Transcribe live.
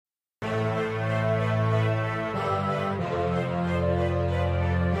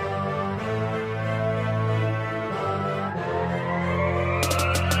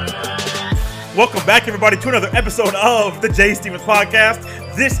Welcome back, everybody, to another episode of the Jay Stevens Podcast.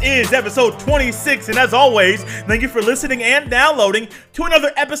 This is episode 26, and as always, thank you for listening and downloading to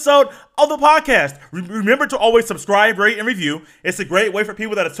another episode of the podcast. Remember to always subscribe, rate, and review. It's a great way for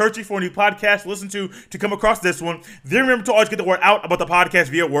people that are searching for a new podcast to listen to come across this one. Then remember to always get the word out about the podcast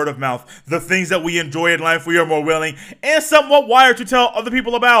via word of mouth. The things that we enjoy in life, we are more willing and somewhat wired to tell other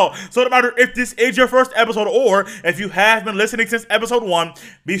people about. So no matter if this is your first episode or if you have been listening since episode 1,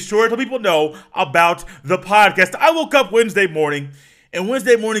 be sure to let people know about the podcast. I woke up Wednesday morning, and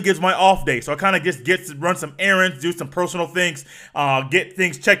Wednesday morning is my off day, so I kind of just get to run some errands, do some personal things, get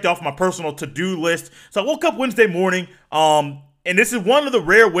things checked off my personal to-do list. So I woke up Wednesday morning, and this is one of the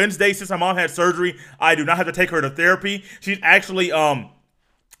rare Wednesdays since my mom had surgery. I do not have to take her to therapy. She's actually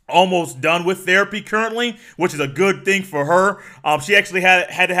almost done with therapy currently, which is a good thing for her. She actually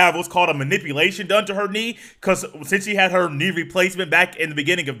had to have what's called a manipulation done to her knee, because since she had her knee replacement back in the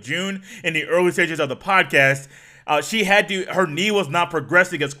beginning of June, in the early stages of the podcast, her knee was not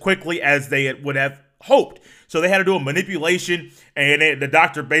progressing as quickly as they would have hoped. So they had to do a manipulation, and the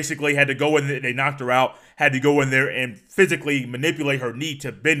doctor basically had to go in there. They knocked her out, had to go in there and physically manipulate her knee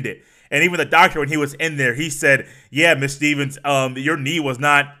to bend it. And even the doctor, when he was in there, he said, "Yeah, Miss Stevens, your knee was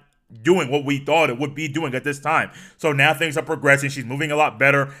not doing what we thought it would be doing at this time." So now things are progressing. She's moving a lot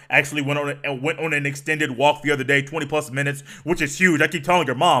better. Actually went on an extended walk the other day, 20 plus minutes, which is huge. I keep telling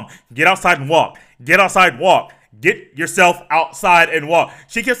her, "Mom, get outside and walk. Get outside and walk. Get yourself outside and walk."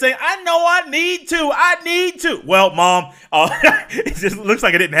 She kept saying, "I know I need to. Well, Mom, it just looks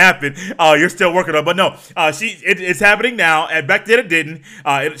like it didn't happen. You're still working on it. But no, it's happening now. And back then it didn't.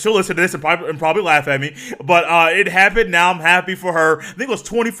 She'll listen to this and probably laugh at me. But it happened now. I'm happy for her. I think it was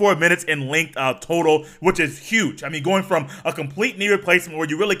 24 minutes in length total, which is huge. I mean, going from a complete knee replacement where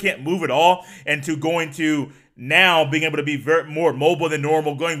you really can't move at all, and to going to now being able to be more mobile than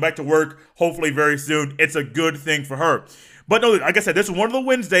normal, going back to work hopefully very soon. It's a good thing for her. But no, like I said, this is one of the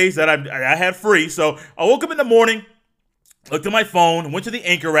Wednesdays that I had free. So I woke up in the morning, looked at my phone, went to the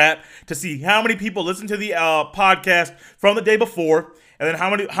Anchor app to see how many people listened to the podcast from the day before, and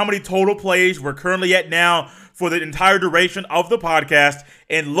then how many total plays we're currently at now for the entire duration of the podcast.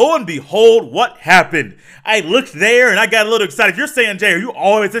 And lo and behold, what happened? I looked there and I got a little excited. If you're saying, "Jay, are you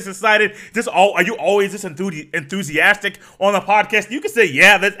always this excited? Are you always this enthusiastic on the podcast?" You can say,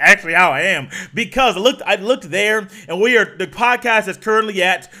 "Yeah, that's actually how I am." Because I looked there, and the podcast is currently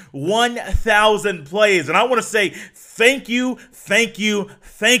at 1,000 plays. And I want to say thank you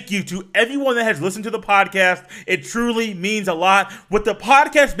to everyone that has listened to the podcast. It truly means a lot. With the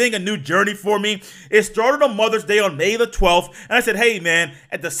podcast being a new journey for me, it started on Mother's Day on May the 12th. And I said, "Hey, man,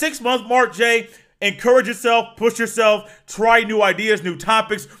 at the 6-month mark, Jay, encourage yourself, push yourself, try new ideas, new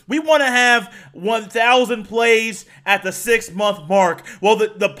topics. We want to have 1,000 plays at the 6-month mark." Well,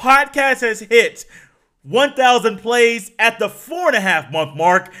 the podcast has hit 1,000 plays at the 4.5-month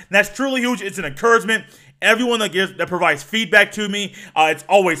mark. And that's truly huge. It's an encouragement. Everyone that provides feedback to me, it's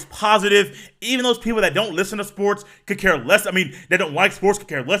always positive. Even those people that don't listen to sports could care less. I mean, they don't like sports, could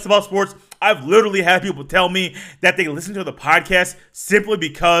care less about sports. I've literally had people tell me that they listen to the podcast simply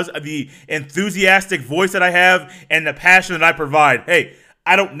because of the enthusiastic voice that I have and the passion that I provide. Hey,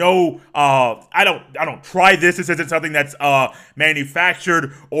 I don't know. I don't try this. This isn't something that's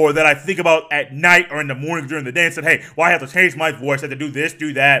manufactured or that I think about at night or in the morning during the day and said, "Hey, well, I have to change my voice. I have to do this,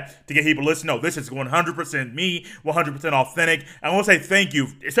 do that to get people to listen." No, this is 100% me, 100% authentic. I want to say thank you,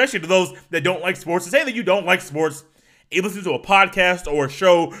 especially to those that don't like sports. To say that you don't like sports, you listen to a podcast or a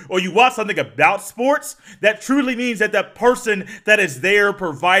show, or you watch something about sports, that truly means that that person that is there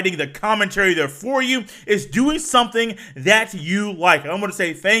providing the commentary there for you is doing something that you like. I'm going to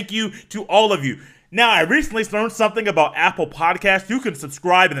say thank you to all of you. Now, I recently learned something about Apple Podcasts. You can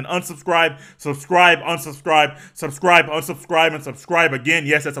subscribe and then unsubscribe, subscribe, unsubscribe, subscribe, unsubscribe, and subscribe again.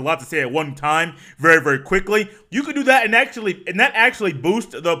 Yes, that's a lot to say at one time, very, very quickly. You can do that, and that actually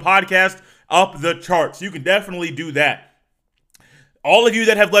boosts the podcast up the charts. You can definitely do that. All of you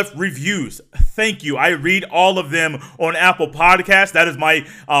that have left reviews, thank you. I read all of them on Apple Podcasts. That is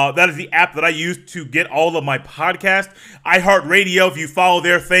the app that I use to get all of my podcasts. iHeartRadio, if you follow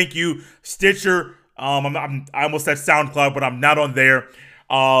there, thank you. Stitcher, I almost said SoundCloud, but I'm not on there.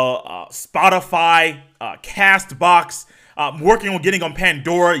 Spotify, Castbox. I'm working on getting on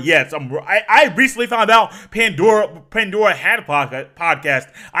Pandora. Yes, I recently found out Pandora had a podcast.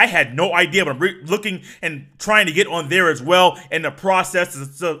 I had no idea, but I'm looking and trying to get on there as well. In the process,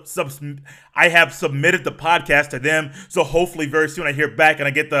 I have submitted the podcast to them, so hopefully very soon I hear back and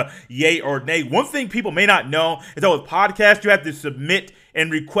I get the yay or nay. One thing people may not know is that with podcasts, you have to submit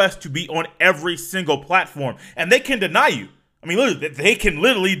and request to be on every single platform, and they can deny you. I mean, literally, they can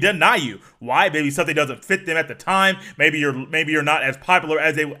literally deny you. Why? Maybe something doesn't fit them at the time. Maybe you're not as popular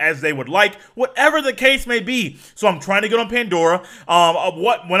as they would like. Whatever the case may be. So I'm trying to get on Pandora.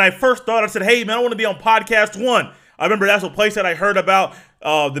 When I first thought, I said, "Hey man, I want to be on Podcast One." I remember that's a place that I heard about.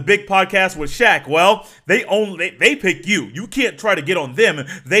 The big podcast with Shaq. Well, they pick you. You can't try to get on them.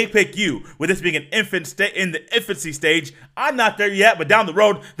 They pick you. With this being an in the infancy stage, I'm not there yet, but down the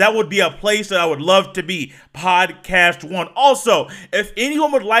road, that would be a place that I would love to be. Podcast One. Also, if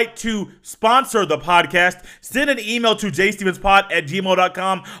anyone would like to sponsor the podcast, send an email to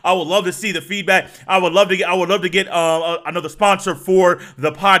jstevenspod@gmail.com. I would love to see the feedback. I would love to get another sponsor for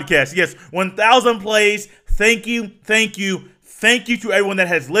the podcast. Yes, 1,000 plays. Thank you. Thank you to everyone that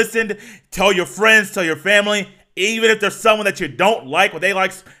has listened. Tell your friends, tell your family, even if there's someone that you don't like, but they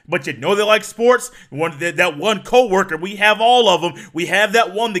like sports. That one coworker, we have all of them. We have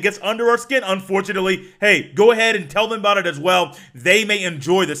that one that gets under our skin, unfortunately. Hey, go ahead and tell them about it as well. They may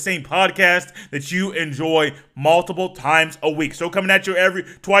enjoy the same podcast that you enjoy multiple times a week. So coming at you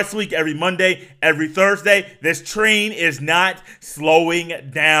twice a week, every Monday, every Thursday. This train is not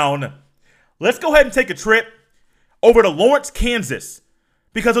slowing down. Let's go ahead and take a trip over to Lawrence, Kansas.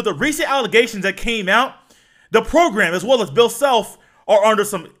 Because of the recent allegations that came out, the program, as well as Bill Self, are under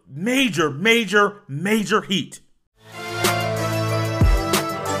some major heat.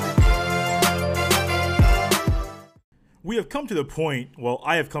 We have come to the point,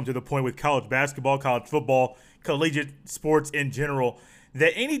 I have come to the point with college basketball, college football, collegiate sports in general,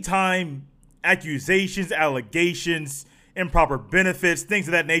 that anytime accusations, allegations, improper benefits, things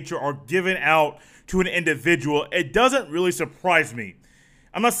of that nature are given out to an individual, it doesn't really surprise me.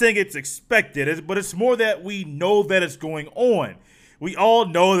 I'm not saying it's expected, but it's more that we know that it's going on. We all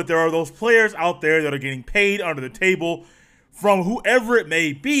know that there are those players out there that are getting paid under the table from whoever it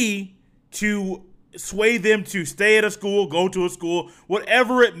may be to sway them to stay at a school, go to a school,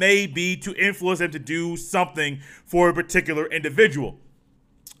 whatever it may be, to influence them to do something for a particular individual.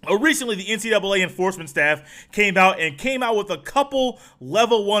 Recently, the NCAA enforcement staff came out with a couple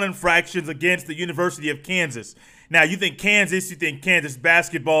level 1 infractions against the University of Kansas. Now, you think Kansas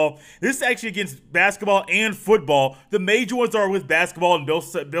basketball. This is actually against basketball and football. The major ones are with basketball and Bill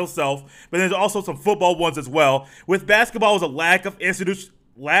Self, but there's also some football ones as well. With basketball, was a lack of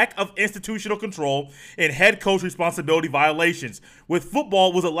institutional control and head coach responsibility violations. With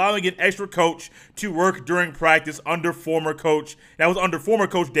football, was allowing an extra coach to work during practice under former coach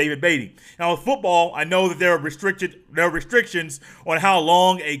David Beatty. Now with football, I know that there are restrictions on how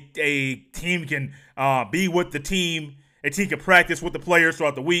long a team can be with the team. A team can practice with the players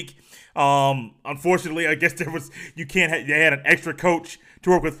throughout the week. Unfortunately, I guess they had an extra coach to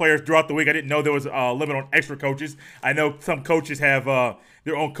work with players throughout the week. I didn't know there was a limit on extra coaches. I know some coaches have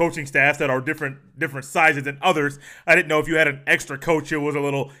their own coaching staffs that are different sizes than others. I didn't know if you had an extra coach, it was a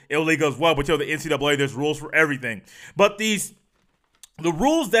little illegal as well. But the NCAA, there's rules for everything. But the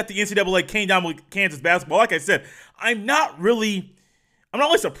rules that the NCAA came down with Kansas basketball, like I said, I'm not really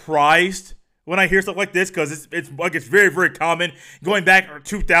surprised when I hear stuff like this, because it's very, very common. Going back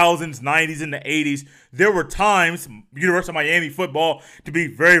to 2000s, 90s, and the 80s, there were times, University of Miami football, to be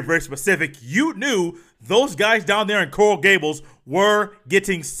very, very specific, you knew those guys down there in Coral Gables were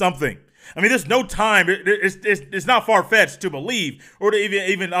getting something. I mean, there's no time. It's not far-fetched to believe or to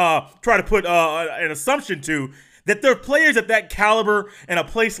even try to put an assumption to that there are players at that caliber in a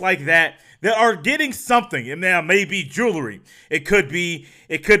place like that are getting something. And now maybe jewelry. It could be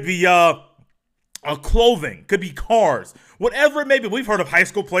clothing, could be cars, whatever it may be. We've heard of high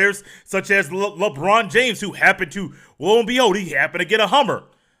school players such as LeBron James, who happened to, lo and behold, he happened to get a Hummer.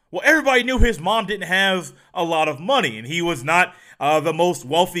 Well, everybody knew his mom didn't have a lot of money, and he was not the most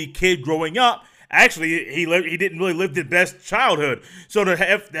wealthy kid growing up. Actually, he didn't really live the best childhood. So to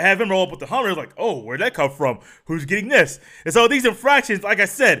have him roll up with the Hummer, it's like, oh, where'd that come from? Who's getting this? And so these infractions, like I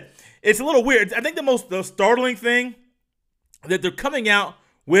said, it's a little weird. I think the startling thing that they're coming out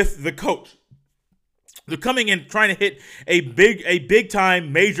with the coach. They're coming in trying to hit a big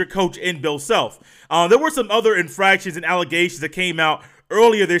time major coach in Bill Self. There were some other infractions and allegations that came out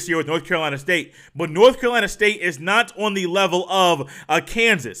earlier this year with North Carolina State, but North Carolina State is not on the level of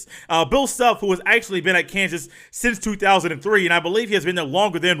Kansas. Bill Self, who has actually been at Kansas since 2003, and I believe he has been there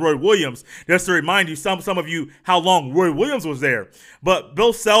longer than Roy Williams. Just to remind you, some of you, how long Roy Williams was there. But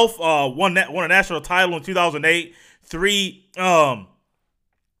Bill Self won a national title in 2008, three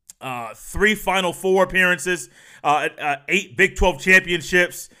Final Four appearances, 8 Big 12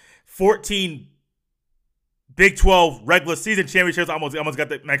 championships, 14 Big 12 regular season championships. I almost got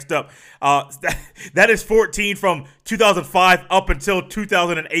that mixed up. That is 14 from 2005 up until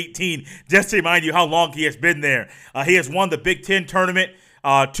 2018. Just to remind you how long he has been there. He has won the Big Ten tournament,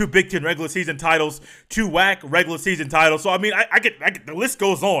 2 Big Ten regular season titles, 2 WAC regular season titles. So, I mean, I get the list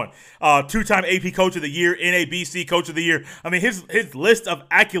goes on. 2-time AP Coach of the Year, NABC Coach of the Year. I mean, his list of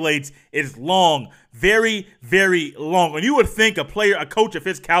accolades is long. Very, very long. And you would think a coach of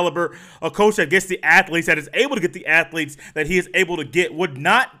his caliber, a coach that gets the athletes, that is able to get the athletes that he is able to get, would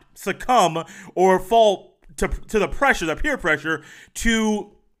not succumb or fall to the pressure, the peer pressure,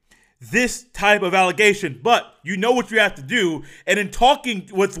 to this type of allegation. But you know what you have to do. And in talking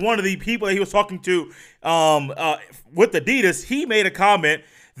with one of the people that he was talking to with Adidas, he made a comment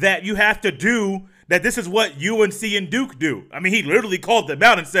that you have to do, that this is what UNC and Duke do. I mean, he literally called them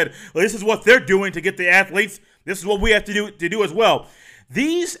out and said, well, this is what they're doing to get the athletes. This is what we have to do as well.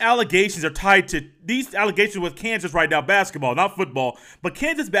 These allegations with Kansas right now, basketball, not football, but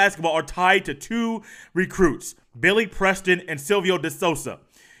Kansas basketball are tied to 2 recruits, Billy Preston and Silvio De Sousa.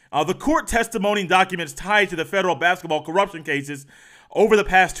 The court testimony and documents tied to the federal basketball corruption cases over the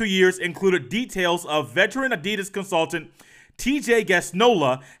past 2 years included details of veteran Adidas consultant TJ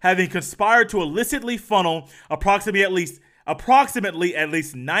Gasnola having conspired to illicitly funnel approximately at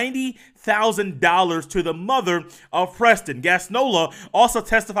least $90,000 to the mother of Preston. Gasnola also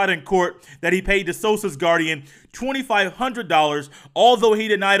testified in court that he paid De Sousa's guardian $2,500, although he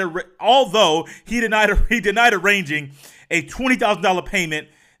denied arranging a $20,000 payment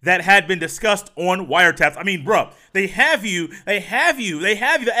that had been discussed on wiretaps. I mean, bro, they have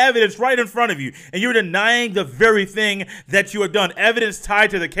the evidence right in front of you, and you're denying the very thing that you have done. Evidence tied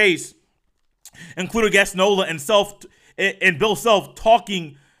to the case included Gasnola and Bill Self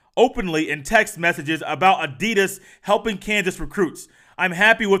talking openly in text messages about Adidas helping Kansas recruits. I'm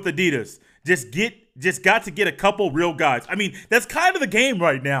happy with Adidas. Just got to get a couple real guys. I mean, that's kind of the game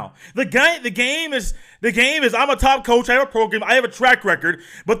right now. The game is I'm a top coach, I have a program, I have a track record,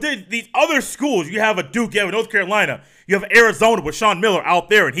 but these other schools, you have a Duke, you have a North Carolina, you have Arizona with Sean Miller out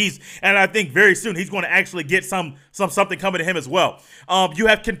there, and I think very soon he's going to actually get something coming to him as well. You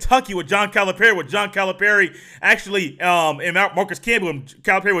have Kentucky with John Calipari actually, and Marcus Campbell, and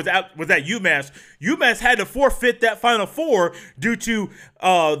Calipari was at UMass. UMass had to forfeit that Final Four due to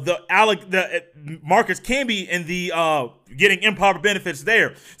the Marcus Camby and the getting improper benefits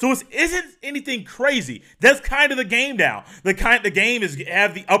there. So it isn't anything crazy. That's kind of the game now. The game is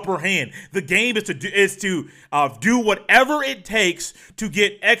have the upper hand. The game is to do whatever it takes to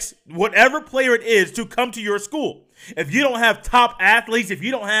get whatever player it is to come to your school. If you don't have top athletes, if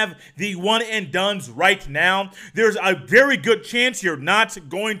you don't have the one and dones right now, there's a very good chance you're not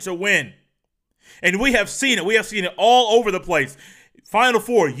going to win. And we have seen it. We have seen it all over the place. Final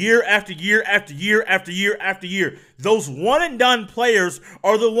Four, year after year after year after year after year. Those one-and-done players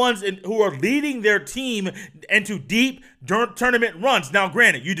are the ones who are leading their team into deep tournament runs. Now,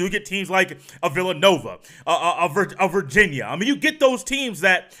 granted, you do get teams like a Villanova, a Virginia. I mean, you get those teams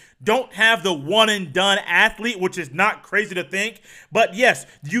that don't have the one-and-done athlete, which is not crazy to think. But yes,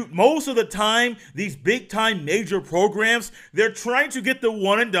 most of the time, these big-time major programs, they're trying to get the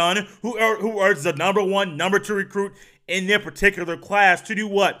one-and-done who are the number 1, number 2 recruit in their particular class to do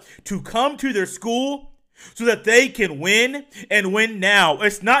what? To come to their school so that they can win and win now.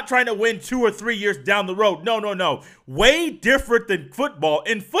 It's not trying to win 2 or 3 years down the road. No. Way different than football.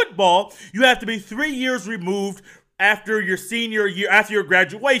 In football, you have to be 3 years removed after your senior year, after your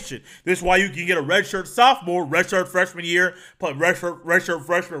graduation. This is why you can get a redshirt sophomore, redshirt freshman year, but redshirt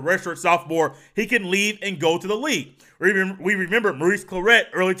freshman, redshirt sophomore. He can leave and go to the league. We remember Maurice Claret,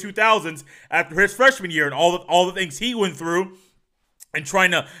 early 2000s, after his freshman year and all the things he went through and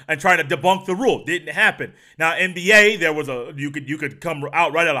trying to debunk the rule. Didn't happen. Now, NBA, there was you could come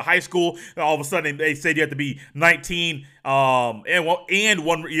out right out of high school, and all of a sudden they said you had to be 19 and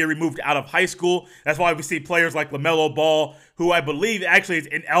 1 year removed out of high school. That's why we see players like LaMelo Ball, who I believe actually is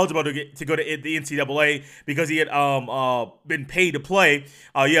ineligible to go to the NCAA because he had been paid to play.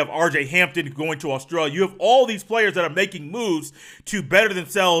 You have RJ Hampton going to Australia. You have all these players that are making moves to better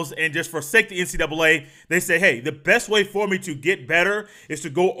themselves and just forsake the NCAA. They say, hey, the best way for me to get better is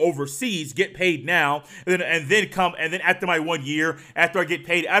to go overseas, get paid now, and then after my 1 year, after I get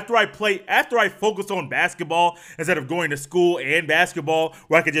paid, after I focus on basketball instead of going to school and basketball,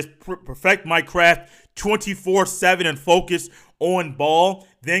 where I could just perfect my craft 24/7 and focus on ball,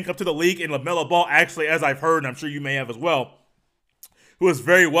 then come to the league. And LaMelo Ball, actually, as I've heard, and I'm sure you may have as well, who is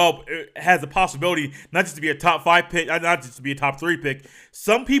very well, has the possibility not just to be a top 5 pick, not just to be a top 3 pick.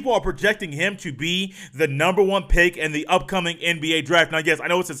 Some people are projecting him to be the number 1 pick in the upcoming NBA draft. Now, yes, I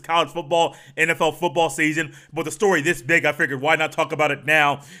know it's his college football, NFL football season, but the story this big, I figured why not talk about it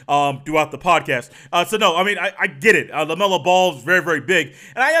now throughout the podcast. So no, I mean, I get it. LaMelo Ball is very, very big.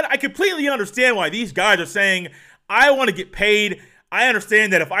 And I completely understand why these guys are saying, I want to get paid. I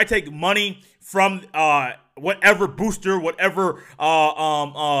understand that if I take money from whatever booster, whatever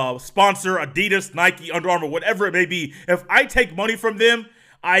sponsor, Adidas, Nike, Under Armour, whatever it may be, if I take money from them,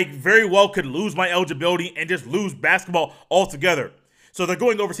 I very well could lose my eligibility and just lose basketball altogether. So they're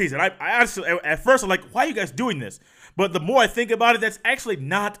going overseas. And I honestly, at first, I'm like, why are you guys doing this? But the more I think about it, that's actually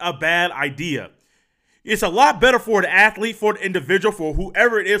not a bad idea. It's a lot better for an athlete, for an individual, for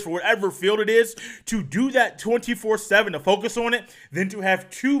whoever it is, for whatever field it is, to do that 24/7, to focus on it, than to have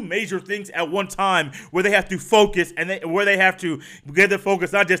 2 major things at one time where they have to focus and where they have to get their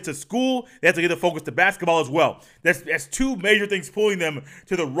focus not just to school, they have to get their focus to basketball as well. That's 2 major things pulling them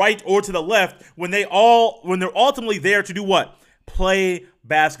to the right or to the left when they're ultimately there to do what? Play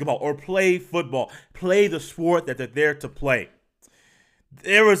basketball or play football, play the sport that they're there to play.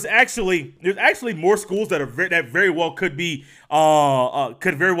 There's actually more schools that very well could very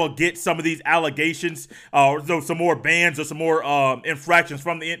well get some of these allegations, or some more bans or some more infractions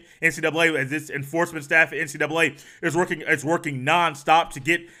from the NCAA, as this enforcement staff at NCAA is working nonstop to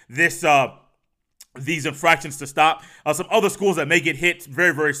get these infractions to stop. Some other schools that may get hit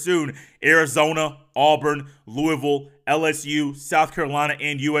very, very soon: Arizona, Auburn, Louisville, LSU, South Carolina,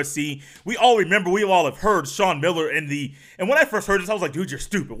 and USC. We all have heard Sean Miller and when I first heard this, I was like, dude, you're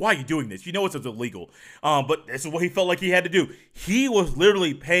stupid. Why are you doing this? You know it's illegal. But this is what he felt like he had to do. He was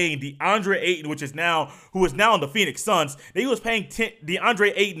literally paying DeAndre Ayton, who is now in the Phoenix Suns. He was paying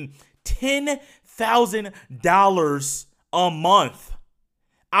DeAndre Ayton $10,000 a month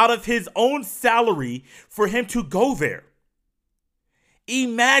out of his own salary for him to go there.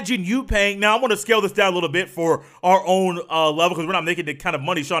 Imagine you paying, now I'm going to scale this down a little bit for our own level because we're not making the kind of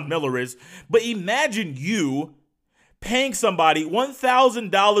money Sean Miller is, but imagine you paying somebody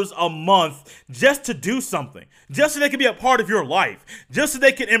 $1,000 a month just to do something, just so they can be a part of your life, just so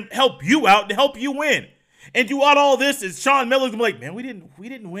they can help you out and help you win. And throughout all this, is Sean Miller's gonna be like, man, we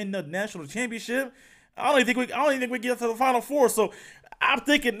didn't win the national championship. I don't even think we get to the Final Four. So I'm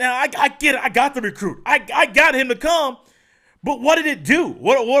thinking now, I get it. I got the recruit. I got him to come. But what did it do?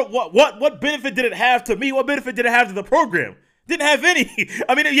 What benefit did it have to me? What benefit did it have to the program? Didn't have any.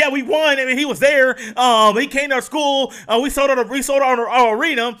 I mean, yeah, we won. I mean, he was there. He came to our school. We sold out our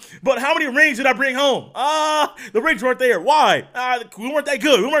arena. But how many rings did I bring home? The rings weren't there. Why? We weren't that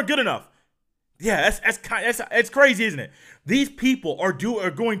good. We weren't good enough. Yeah, that's crazy, isn't it? These people are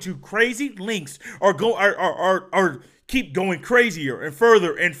going to crazy lengths, are keep going crazier and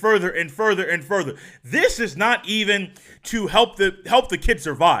further and further and further and further. This is not even to help the kids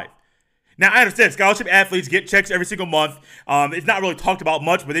survive. Now, I understand scholarship athletes get checks every single month. It's not really talked about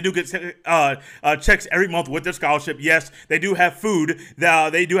much, but they do get checks every month with their scholarship. Yes, they do have food.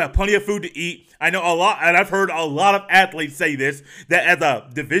 They do have plenty of food to eat. I know a lot, and I've heard a lot of athletes say this, that as a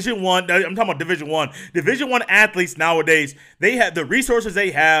Division I, I'm talking about Division I athletes nowadays, they have the resources they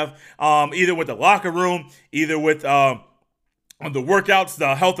have, either with the locker room, either with the workouts,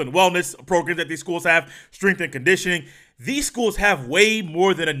 the health and wellness programs that these schools have, strength and conditioning. These schools have way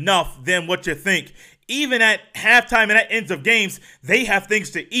more than enough than what you think. Even at halftime and at ends of games, they have things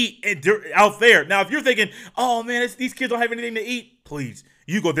to eat out there. Now, if you're thinking, oh man, these kids don't have anything to eat, please,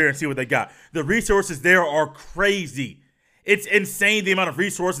 you go there and see what they got. The resources there are crazy. It's insane, the amount of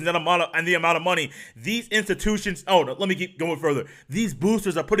resources and the amount of money these institutions. Oh, no, let me keep going further. These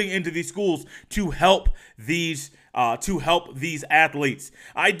boosters are putting into these schools to help these athletes.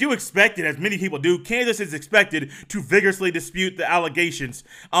 I do expect it, as many people do. Kansas is expected to vigorously dispute the allegations.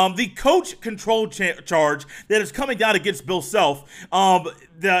 The coach control charge that is coming down against Bill Self.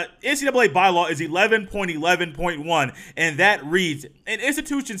 The NCAA bylaw is 11.11.1, and that reads, an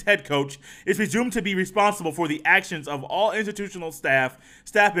institution's head coach is presumed to be responsible for the actions of all institutional staff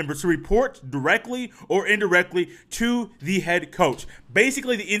members to report directly or indirectly to the head coach.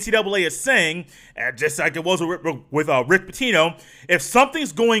 Basically, the NCAA is saying, just like it was with Rick Pitino, if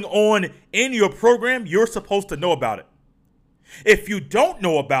something's going on in your program, you're supposed to know about it. If you don't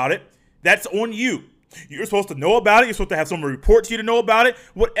know about it, that's on you. You're supposed to know about it. You're supposed to have someone report to you to know about it,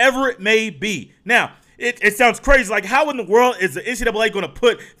 whatever it may be. Now, it sounds crazy. Like, how in the world is the NCAA going to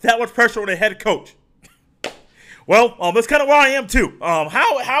put that much pressure on a head coach? Well, that's kind of where I am too.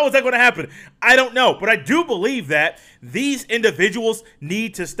 How is that going to happen? I don't know, but I do believe that these individuals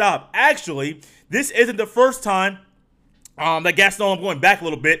need to stop. Actually, this isn't the first time That Gassnola, I'm going back a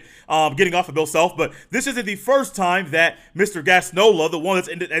little bit, getting off of Bill Self, but this isn't the first time that Mr. Gassnola, the one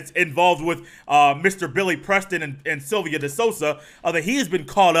that's involved with Mr. Billy Preston and Sylvia DeSouza, that he has been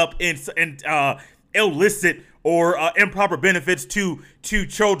caught up in illicit or improper benefits to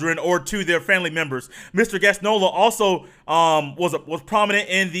children or to their family members. Mr. Gassnola also was prominent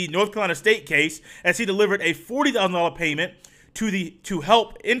in the North Carolina State case, as he delivered a $40,000 payment to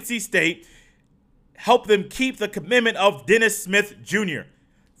help NC State help them keep the commitment of Dennis Smith Jr.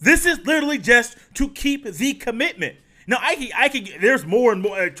 This is literally just to keep the commitment. Now, there's more and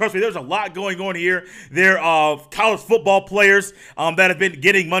more. Trust me, there's a lot going on here. There are college football players that have been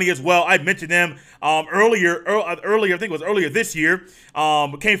getting money as well. I mentioned them earlier. I think it was earlier this year.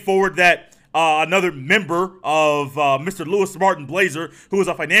 Came forward that another member of Mr. Lewis Martin Blazer, who was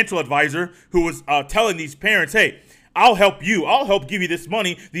a financial advisor, who was telling these parents, hey, I'll help you. I'll help give you this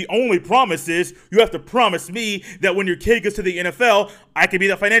money. The only promise is you have to promise me that when your kid gets to the NFL, I can be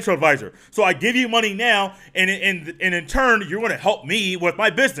the financial advisor. So I give you money now, and in turn, you're going to help me with my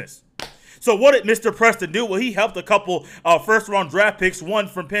business. So what did Mr. Preston do? Well, he helped a couple first-round draft picks, one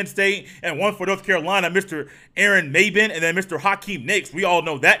from Penn State and one for North Carolina, Mr. Aaron Mabin and then Mr. Hakeem Nicks. We all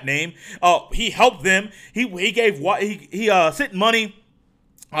know that name. He helped them. He sent money.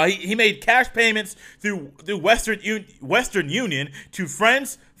 He made cash payments through Western Union to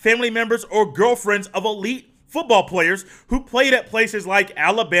friends, family members, or girlfriends of elite football players who played at places like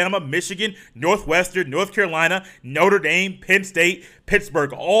Alabama, Michigan, Northwestern, North Carolina, Notre Dame, Penn State,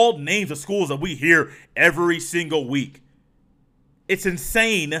 Pittsburgh, all names of schools that we hear every single week. It's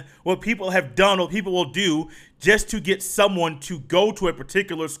insane what people have done, what people will do just to get someone to go to a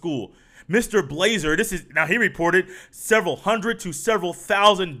particular school. Mr. Blazer, he reported several hundred to several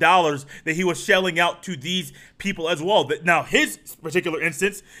 $1,000s that he was shelling out to these people as well. Now, his particular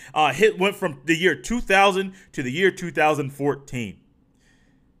instance went from the year 2000 to the year 2014.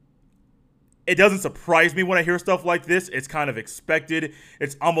 It doesn't surprise me when I hear stuff like this. It's kind of expected.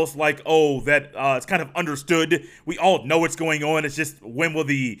 It's almost like, it's kind of understood. We all know what's going on. It's just when will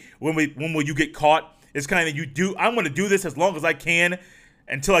you get caught? It's kind of I'm going to do this as long as I can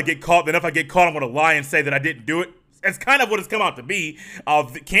until I get caught. Then if I get caught, I'm going to lie and say that I didn't do it. That's kind of what it's come out to be.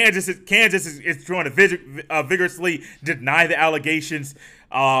 Kansas is trying to vigorously deny the allegations.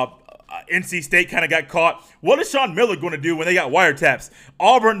 NC State kind of got caught. What is Sean Miller going to do when they got wiretaps?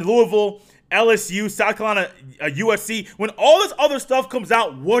 Auburn, Louisville, LSU, South Carolina, USC. When all this other stuff comes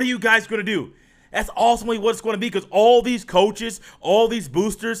out, what are you guys going to do? That's ultimately what it's going to be, because all these coaches, all these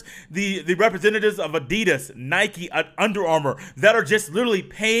boosters, the representatives of Adidas, Nike, Under Armour, that are just literally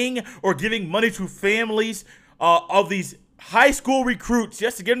paying or giving money to families of these high school recruits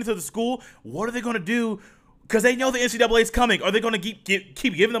just to get into the school, what are they going to do? Because they know the NCAA is coming. Are they going to keep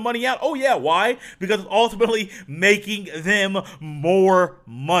giving the money out? Oh, yeah. Why? Because it's ultimately making them more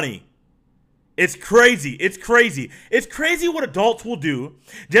money. It's crazy. It's crazy. It's crazy what adults will do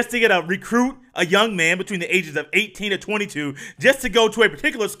just to recruit a young man between the ages of 18 to 22 just to go to a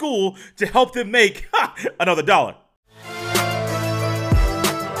particular school to help them make another dollar.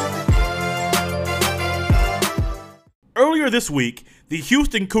 Earlier this week, the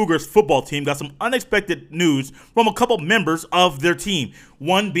Houston Cougars football team got some unexpected news from a couple members of their team.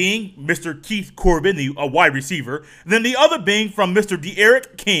 One being Mr. Keith Corbin, a wide receiver, then the other being from Mr.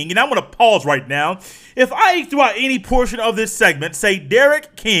 D'Eriq King. And I'm going to pause right now. If I, throughout any portion of this segment, say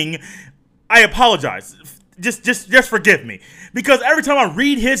D'Eriq King, I apologize. Just forgive me. Because every time I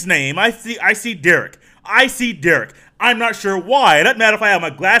read his name, I see Derek. I see Derek. I'm not sure why. It doesn't matter if I have my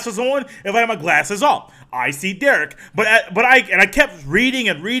glasses on, if I have my glasses off. I see Derek, but I kept reading,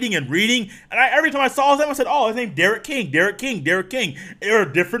 and every time I saw his name, I said, "Oh, his name D'Eriq King, D'Eriq King, D'Eriq King." There are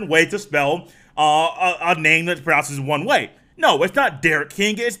different ways to spell a name that's pronounced one way. No, it's not D'Eriq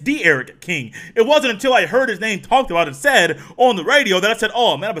King, it's D'Eriq King. It wasn't until I heard his name talked about and said on the radio that I said,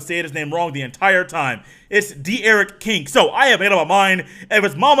 "Oh man, I've been saying his name wrong the entire time." It's D'Eriq King. So I have made up my mind. If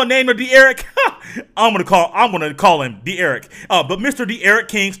his mama named her D'Eriq, I'm gonna call him D'Eriq. But Mr. D'Eriq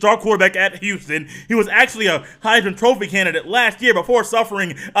King, star quarterback at Houston, he was actually a Heisman Trophy candidate last year before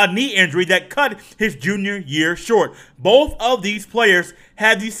suffering a knee injury that cut his junior year short. Both of these players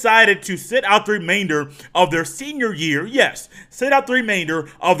had decided to sit out the remainder of their senior year. Yes, sit out the remainder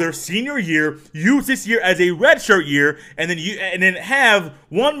of their senior year, use this year as a redshirt year, and then have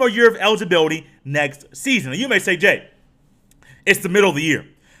one more year of eligibility next season. And you may say, Jay, it's the middle of the year.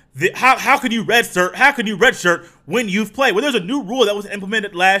 How can you redshirt when you've played? Well, there's a new rule that was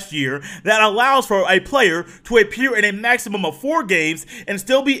implemented last year that allows for a player to appear in a maximum of 4 games and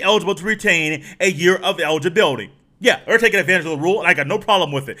still be eligible to retain a year of eligibility. Yeah, they're taking advantage of the rule, and I got no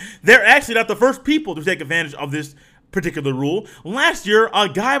problem with it. They're actually not the first people to take advantage of this particular rule. Last year, a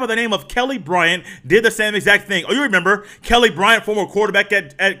guy by the name of Kelly Bryant did the same exact thing. Oh, you remember Kelly Bryant, former quarterback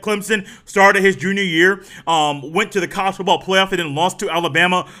at Clemson, started his junior year, went to the college football playoff and then lost to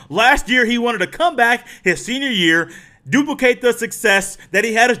Alabama. Last year, he wanted to come back his senior year, duplicate the success that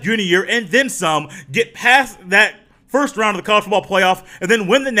he had his junior year, and then some, get past that first round of the college football playoff, and then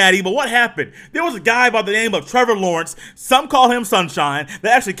win the Natty. But what happened? There was a guy by the name of Trevor Lawrence, some call him Sunshine,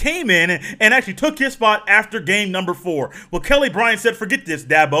 that actually came in and actually took his spot after game number 4. Well, Kelly Bryant said, forget this,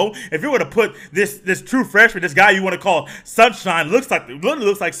 Dabo. If you were to put this true freshman, this guy you want to call Sunshine, literally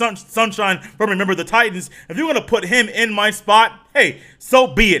looks like Sunshine from Remember the Titans, if you want to put him in my spot, hey, so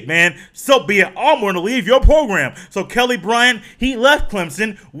be it, man. So be it. I'm going to leave your program. So Kelly Bryant, he left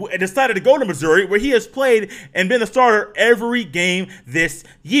Clemson and decided to go to Missouri, where he has played and been the starter every game this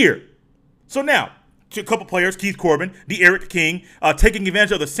year. So now, to a couple players, Keith Corbin, D'Eriq King, taking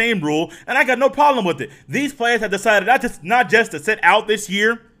advantage of the same rule, and I got no problem with it. These players have decided not just to sit out this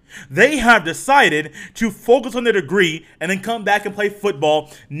year. They have decided to focus on their degree and then come back and play football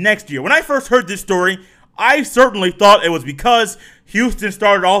next year. When I first heard this story, I certainly thought it was because Houston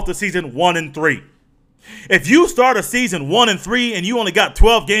started off the season 1-3. If you start a season 1-3 and you only got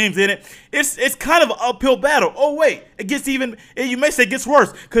 12 games in it, it's kind of an uphill battle. Oh wait, you may say it gets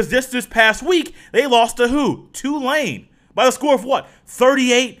worse, because this past week they lost to who? Tulane by the score of what?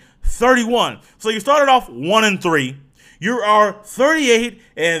 38-31. So you started off 1-3. You are 38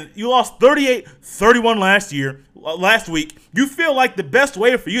 and you lost 38-31 last week. You feel like the best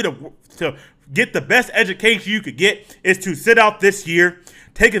way for you to get the best education you could get is to sit out this year,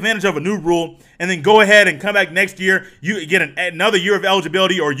 take advantage of a new rule, and then go ahead and come back next year. You get another year of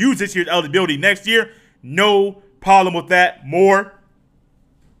eligibility, or use this year's eligibility next year. No problem with that. More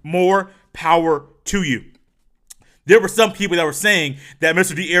power to you. There were some people that were saying that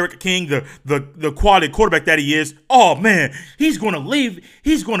Mr. D'Eriq King, the quality quarterback that he is, oh man, he's going to leave.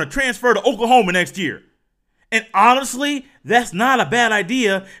 He's going to transfer to Oklahoma next year. And honestly, that's not a bad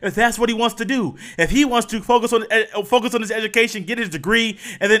idea if that's what he wants to do. If he wants to focus on his education, get his degree,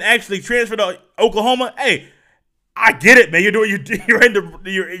 and then actually transfer to Oklahoma, hey, I get it, man. You're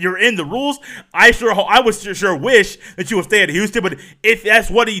in the rules. I would sure wish that you would stay at Houston, but if that's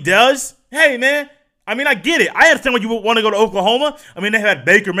what he does, hey, man. I mean, I get it. I understand why you would want to go to Oklahoma. I mean, they've had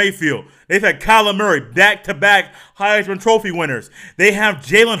Baker Mayfield. They've had Kyler Murray, back-to-back Heisman Trophy winners. They have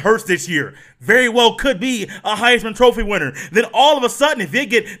Jalen Hurts this year. Very well could be a Heisman Trophy winner. Then all of a sudden, if they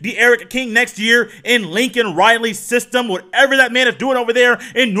get D'Eriq King next year in Lincoln Riley's system, whatever that man is doing over there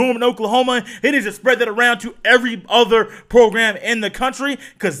in Norman, Oklahoma, he needs to spread that around to every other program in the country,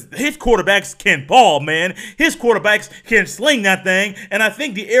 because his quarterbacks can ball, man. His quarterbacks can sling that thing, and I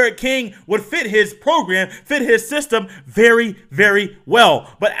think D'Eriq King would fit his program, fit his system very, very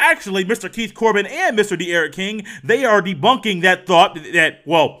well. But actually, Mr. Keith Corbin and Mr. D'Eriq King, they are debunking that thought that,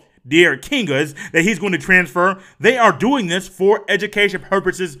 well, D'Eriq King is, that he's going to transfer. They are doing this for education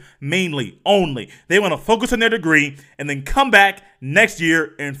purposes only. They want to focus on their degree and then come back next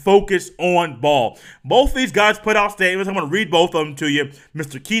year and focus on ball. Both these guys put out statements. I'm going to read both of them to you,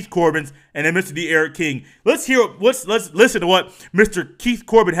 Mr. Keith Corbin's and then Mr. D'Eriq King. Let's listen to what Mr. Keith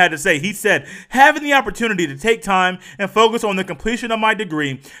Corbin had to say. He said, having the opportunity to take time and focus on the completion of my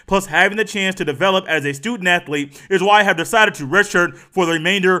degree, plus having the chance to develop as a student athlete, is why I have decided to redshirt for the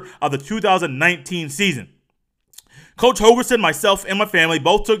remainder of the 2019 season. Coach Holgorsen, myself, and my family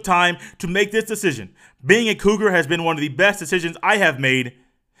both took time to make this decision. Being a Cougar has been one of the best decisions I have made,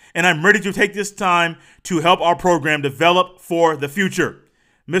 and I'm ready to take this time to help our program develop for the future.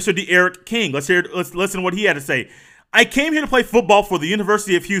 Mr. D'Eriq King, let's listen to what he had to say. I came here to play football for the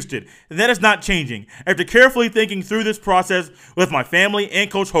University of Houston, and that is not changing. After carefully thinking through this process with my family and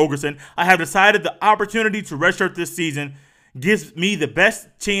Coach Holgorsen, I have decided the opportunity to redshirt this season gives me the best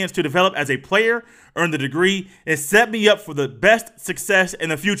chance to develop as a player, earn the degree, and set me up for the best success in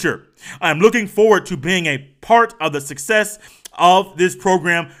the future. I'm looking forward to being a part of the success of this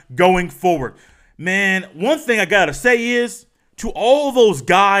program going forward. Man, one thing I gotta say is, to all those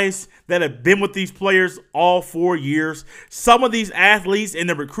guys that have been with these players all 4 years, some of these athletes in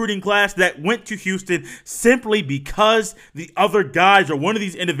the recruiting class that went to Houston simply because the other guys or one of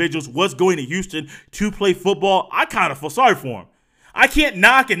these individuals was going to Houston to play football, I kind of feel sorry for them. I can't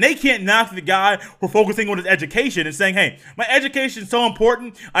knock, and they can't knock the guy for focusing on his education and saying, hey, my education is so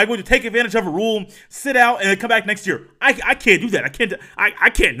important, I'm going to take advantage of a rule, sit out, and then come back next year. I can't do that. I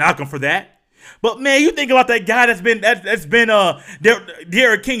can't knock him for that. But man, you think about that guy that's been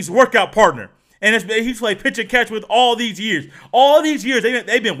D'Eriq King's workout partner, And he's played pitch and catch with all these years. All these years,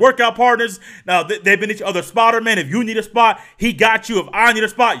 they've been workout partners. Now, they've been each other's spotter, man. If you need a spot, he got you. If I need a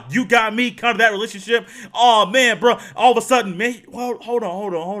spot, you got me. Kind of that relationship. Oh, man, bro. All of a sudden, man, well, hold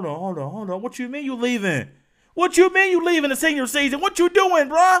on. What you mean you leaving? What you mean you leaving the senior season? What you doing,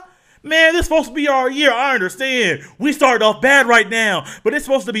 bro? Man, this is supposed to be our year. I understand. We started off bad right now, but it's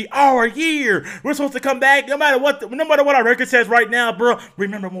supposed to be our year. We're supposed to come back no matter what our record says right now, bro.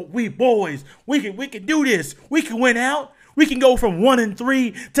 Remember, we boys. We can do this. We can win out. We can go from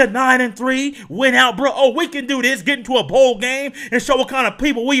 1-3 to 9-3, win out, bro. Oh, we can do this. Get into a bowl game and show what kind of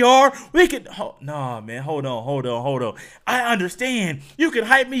people we are. We can. Nah, man. Hold on. I understand. You can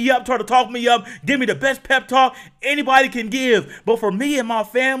hype me up, try to talk me up, give me the best pep talk anybody can give. But for me and my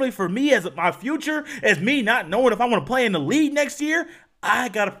family, for me as my future, as me not knowing if I want to play in the league next year, I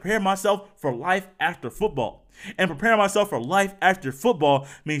gotta prepare myself for life after football. And preparing myself for life after football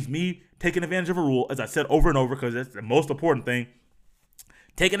means me taking advantage of a rule, as I said over and over, because that's the most important thing.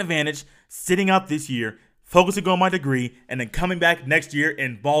 Taking advantage, sitting out this year, focusing on my degree, and then coming back next year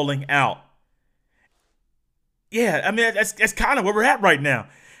and balling out. Yeah, I mean, that's kind of where we're at right now.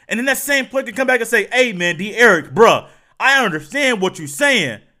 And then that same player can come back and say, hey, man, D'Eriq, bruh, I understand what you're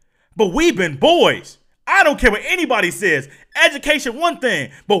saying, but we've been boys. I don't care what anybody says. Education, one thing,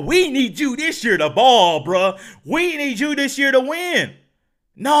 but we need you this year to ball, bruh. We need you this year to win.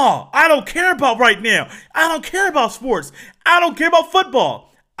 No, I don't care about right now. I don't care about sports. I don't care about football.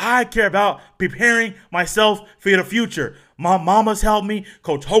 I care about preparing myself for the future. My mama's helped me.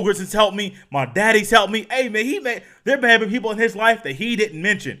 Coach Holgerson's helped me. My daddy's helped me. Hey, man, there have been people in his life that he didn't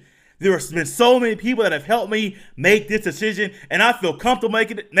mention. There have been so many people that have helped me make this decision, and I feel comfortable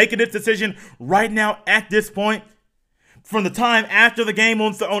making this decision right now at this point. From the time after the game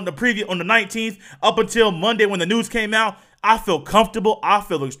on the 19th up until Monday when the news came out, I feel comfortable. I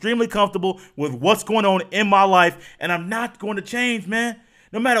feel extremely comfortable with what's going on in my life, and I'm not going to change, man.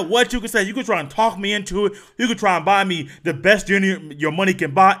 No matter what you can say, you can try and talk me into it. You can try and buy me the best your money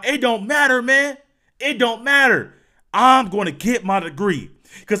can buy. It don't matter, man. It don't matter. I'm going to get my degree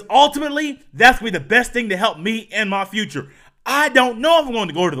because ultimately, that's going to be the best thing to help me in my future. I don't know if I'm going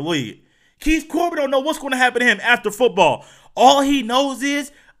to go to the league. Keith Corbin don't know what's going to happen to him after football. All he knows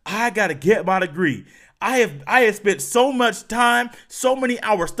is I got to get my degree. I have spent so much time, so many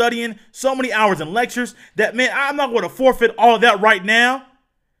hours studying, so many hours in lectures that, man, I'm not going to forfeit all of that right now.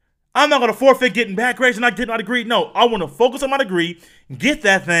 I'm not going to forfeit getting back grades and not getting my degree. No, I want to focus on my degree, get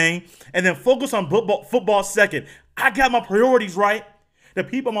that thing, and then focus on football second. I got my priorities right. The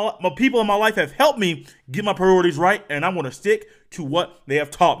people in my life have helped me get my priorities right, and I'm going to stick to what they have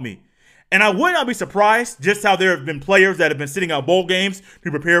taught me. And I would not be surprised just how there have been players that have been sitting out bowl games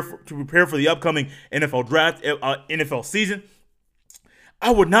to prepare for the upcoming NFL draft, NFL season.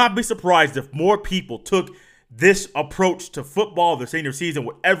 I would not be surprised if more people took this approach to football, their senior season,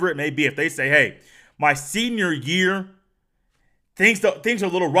 whatever it may be. If they say, hey, my senior year, things are a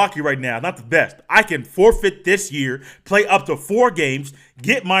little rocky right now, not the best. I can forfeit this year, play up to 4 games,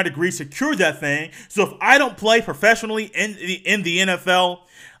 get my degree, secure that thing. So if I don't play professionally in the NFL,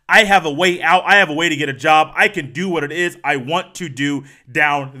 I have a way out. I have a way to get a job. I can do what it is I want to do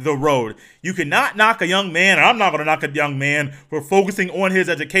down the road. You cannot knock a young man, and I'm not going to knock a young man for focusing on his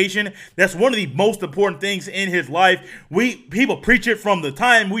education. That's one of the most important things in his life. People preach it from the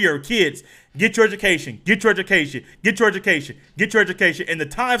time we are kids. Get your education. Get your education. Get your education. Get your education. And the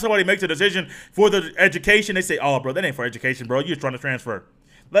time somebody makes a decision for the education, they say, oh, bro, that ain't for education, bro. You're just trying to transfer.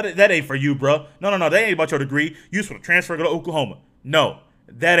 That ain't for you, bro. No. That ain't about your degree. You just want to transfer to Oklahoma. No.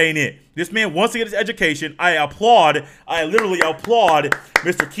 That ain't it. This man wants to get his education. I literally applaud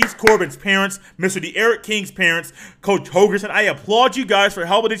Mr. Keith Corbin's parents, Mr. D'Eriq King's parents, Coach Holgerson. I applaud you guys for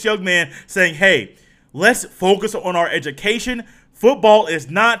helping this young man, saying, hey, let's focus on our education. Football is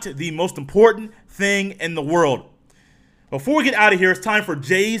not the most important thing in the world. Before we get out of here, it's time for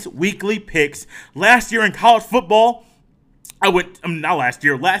Jay's Weekly Picks. Last year in college football,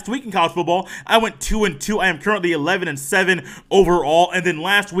 last week in college football, I went 2-2. I am currently 11-7 overall. And then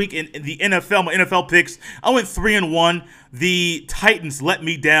last week in the NFL, my NFL picks, I went 3-1. The Titans let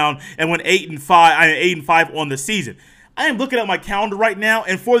me down and went 8-5. I am 8-5 on the season. I am looking at my calendar right now,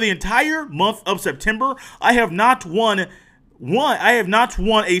 and for the entire month of September, I have not won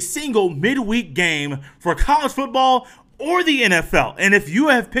a single midweek game for college football or the NFL. And if you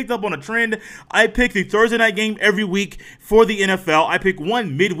have picked up on a trend, I pick the Thursday night game every week for the NFL. I pick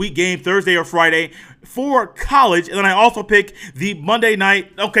one midweek game, Thursday or Friday, for college. And then I also pick the Monday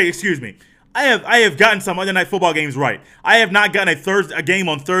night. Okay, excuse me. I have gotten some Monday night football games right. I have not gotten a game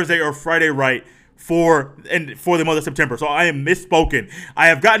on Thursday or Friday right for the month of September. So I am misspoken. I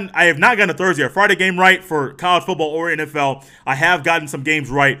have not gotten a Thursday or Friday game right for college football or NFL. I have gotten some games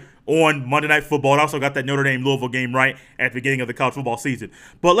right on Monday Night Football. I also got that Notre Dame Louisville game right at the beginning of the college football season.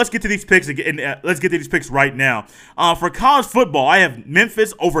 But let's get to these picks again. Let's get to these picks right now. For college football, I have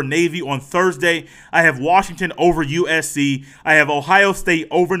Memphis over Navy on Thursday. I have Washington over USC. I have Ohio State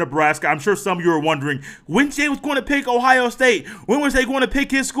over Nebraska. I'm sure some of you are wondering when Jay was going to pick Ohio State. When was they going to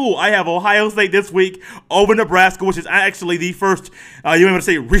pick his school? I have Ohio State this week over Nebraska, which is actually the first, you might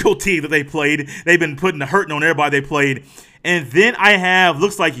say, real team that they played. They've been putting the hurting on everybody they played. And then I have,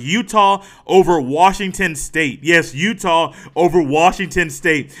 looks like Utah over Washington State. Yes, Utah over Washington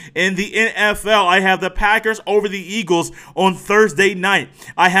State. In the NFL, I have the Packers over the Eagles on Thursday night.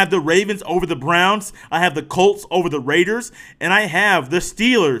 I have the Ravens over the Browns. I have the Colts over the Raiders. And I have the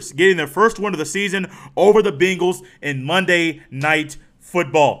Steelers getting their first win of the season over the Bengals in Monday Night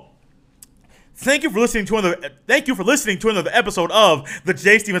Football. Thank you for listening to another episode of the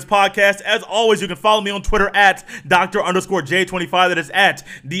Jay Stevens Podcast. As always, you can follow me on Twitter at Dr_J25. That is at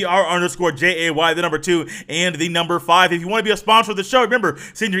Dr_JAY, the number 2 and the number 5. If you want to be a sponsor of the show, remember,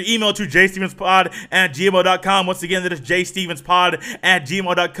 send your email to jstevenspod@gmail.com. Once again, that is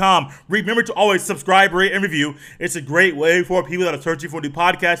jstevenspod@gmail.com. Remember to always subscribe, rate, and review. It's a great way for people that are searching for a new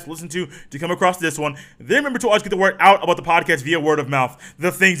podcast to listen to come across this one. Then remember to always get the word out about the podcast via word of mouth.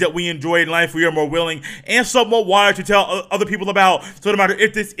 The things that we enjoy in life, we are more willing and somewhat wired to tell other people about. So no matter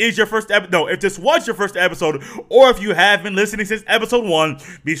if this is your first episode, if this was your first episode, or if you have been listening since episode 1,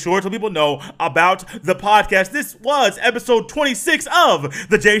 be sure to let people know about the podcast. This was episode 26 of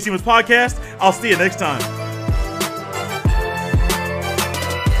the Jay Stevens Podcast. I'll see you next time.